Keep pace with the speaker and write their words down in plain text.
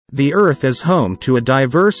The Earth is home to a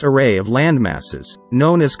diverse array of landmasses,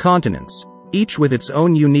 known as continents, each with its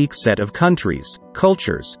own unique set of countries,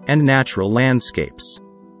 cultures, and natural landscapes.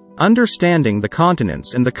 Understanding the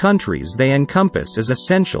continents and the countries they encompass is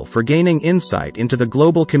essential for gaining insight into the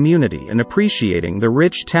global community and appreciating the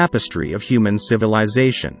rich tapestry of human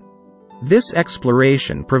civilization. This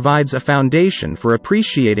exploration provides a foundation for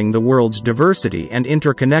appreciating the world's diversity and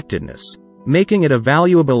interconnectedness, making it a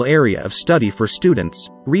valuable area of study for students,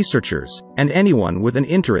 researchers, and anyone with an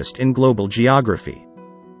interest in global geography.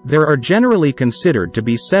 There are generally considered to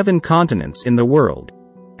be 7 continents in the world: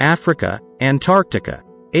 Africa, Antarctica,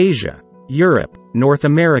 Asia, Europe, North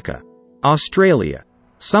America, Australia,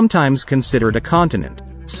 sometimes considered a continent,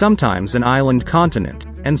 sometimes an island continent,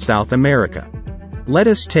 and South America. Let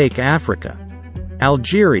us take Africa.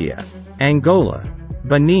 Algeria, Angola,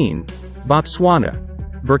 Benin, Botswana,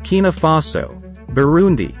 Burkina Faso,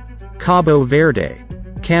 Burundi, Cabo Verde,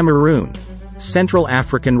 Cameroon, Central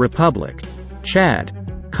African Republic, Chad,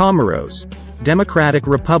 Comoros, Democratic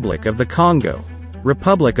Republic of the Congo,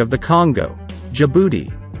 Republic of the Congo,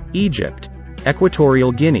 Djibouti, Egypt,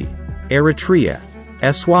 Equatorial Guinea, Eritrea,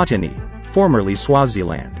 Eswatini, formerly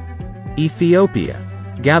Swaziland, Ethiopia,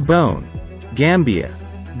 Gabon, Gambia,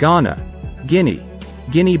 Ghana, Guinea,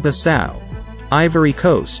 Guinea-Bissau, Ivory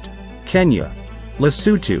Coast, Kenya,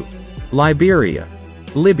 Lesotho, Liberia,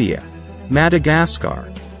 Libya,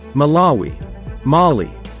 Madagascar, Malawi,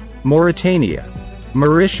 Mali, Mauritania,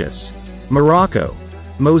 Mauritius, Morocco,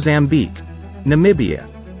 Mozambique, Namibia,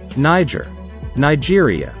 Niger,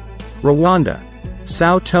 Nigeria, Rwanda,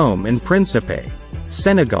 São Tomé and Príncipe,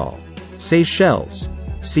 Senegal, Seychelles,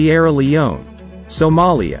 Sierra Leone,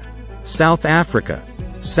 Somalia, South Africa,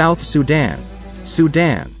 South Sudan,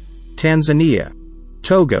 Sudan, Tanzania,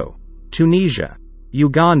 Togo, Tunisia,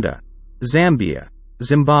 Uganda, Zambia,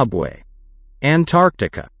 Zimbabwe.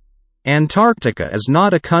 Antarctica. Antarctica is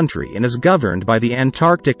not a country and is governed by the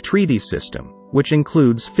Antarctic Treaty System, which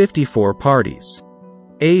includes 54 parties.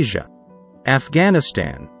 Asia.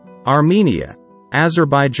 Afghanistan, Armenia,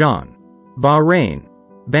 Azerbaijan, Bahrain,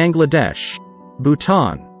 Bangladesh,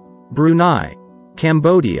 Bhutan, Brunei,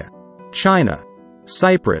 Cambodia, China,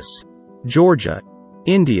 Cyprus, Georgia,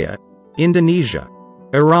 India, Indonesia,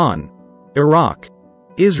 Iran, Iraq,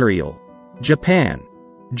 Israel, Japan,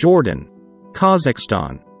 Jordan,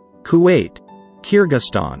 Kazakhstan, Kuwait,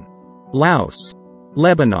 Kyrgyzstan, Laos,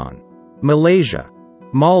 Lebanon, Malaysia,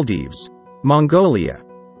 Maldives, Mongolia,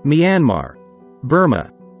 Myanmar,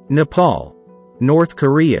 Burma, Nepal, North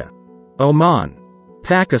Korea, Oman,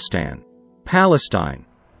 Pakistan, Palestine,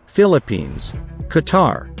 Philippines,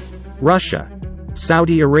 Qatar, Russia,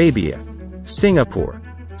 Saudi Arabia, Singapore,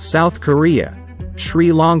 South Korea,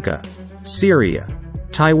 Sri Lanka, Syria,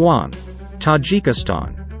 Taiwan,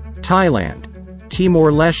 Tajikistan, Thailand,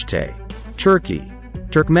 Timor-Leste, Turkey,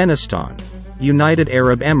 Turkmenistan, United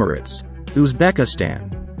Arab Emirates, Uzbekistan,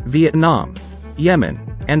 Vietnam, Yemen,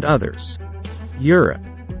 and others. Europe.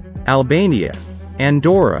 Albania,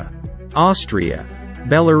 Andorra, Austria,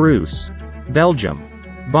 Belarus, Belgium,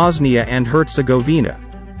 Bosnia and Herzegovina,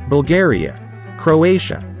 Bulgaria,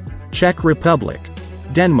 Croatia, Czech Republic,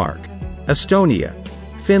 Denmark, Estonia,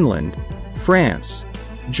 Finland, France,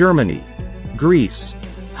 Germany, Greece,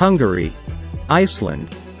 Hungary,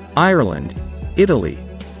 Iceland, Ireland, Italy,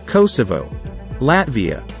 Kosovo,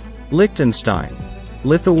 Latvia, Liechtenstein,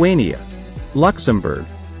 Lithuania, Luxembourg,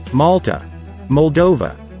 Malta,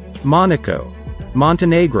 Moldova, Monaco,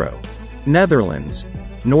 Montenegro, Netherlands,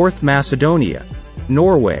 North Macedonia,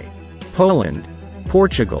 Norway, Poland,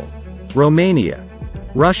 Portugal, Romania,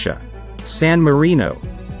 Russia, San Marino,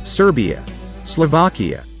 Serbia,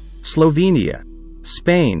 Slovakia, Slovenia,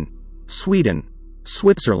 Spain, Sweden,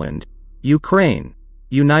 Switzerland, Ukraine,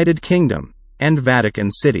 United Kingdom, and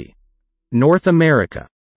Vatican City. North America.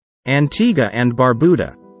 Antigua and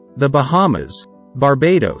Barbuda, the Bahamas,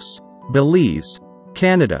 Barbados, Belize,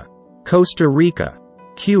 Canada, Costa Rica,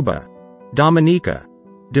 Cuba, Dominica,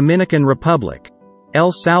 Dominican Republic,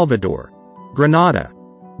 El Salvador, Grenada,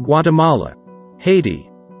 Guatemala,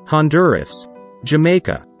 Haiti, Honduras,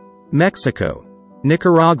 Jamaica, Mexico,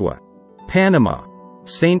 Nicaragua, Panama,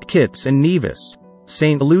 St. Kitts and Nevis,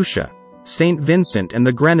 St. Lucia, St. Vincent and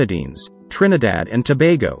the Grenadines, Trinidad and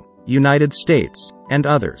Tobago, United States, and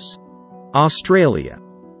others. Australia.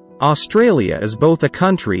 Australia is both a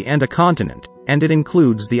country and a continent, and it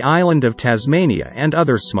includes the island of Tasmania and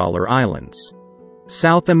other smaller islands.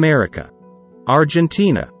 South America.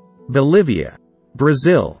 Argentina, Bolivia,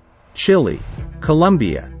 Brazil, Chile,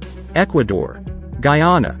 Colombia, Ecuador,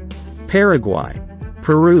 Guyana, Paraguay,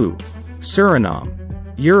 Peru, Suriname,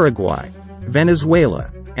 Uruguay,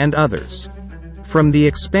 Venezuela, and others. From the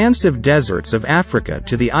expansive deserts of Africa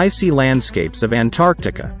to the icy landscapes of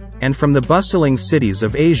Antarctica, and from the bustling cities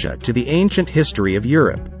of Asia to the ancient history of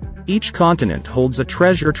Europe, each continent holds a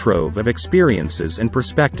treasure trove of experiences and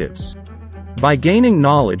perspectives. By gaining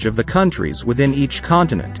knowledge of the countries within each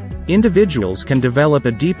continent, individuals can develop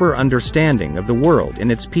a deeper understanding of the world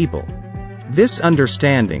and its people. This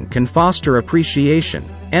understanding can foster appreciation,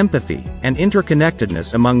 empathy, and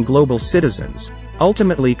interconnectedness among global citizens,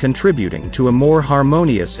 ultimately contributing to a more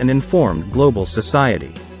harmonious and informed global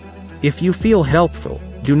society. If you feel helpful,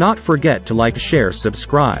 do not forget to like, share,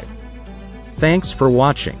 subscribe. Thanks for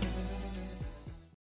watching.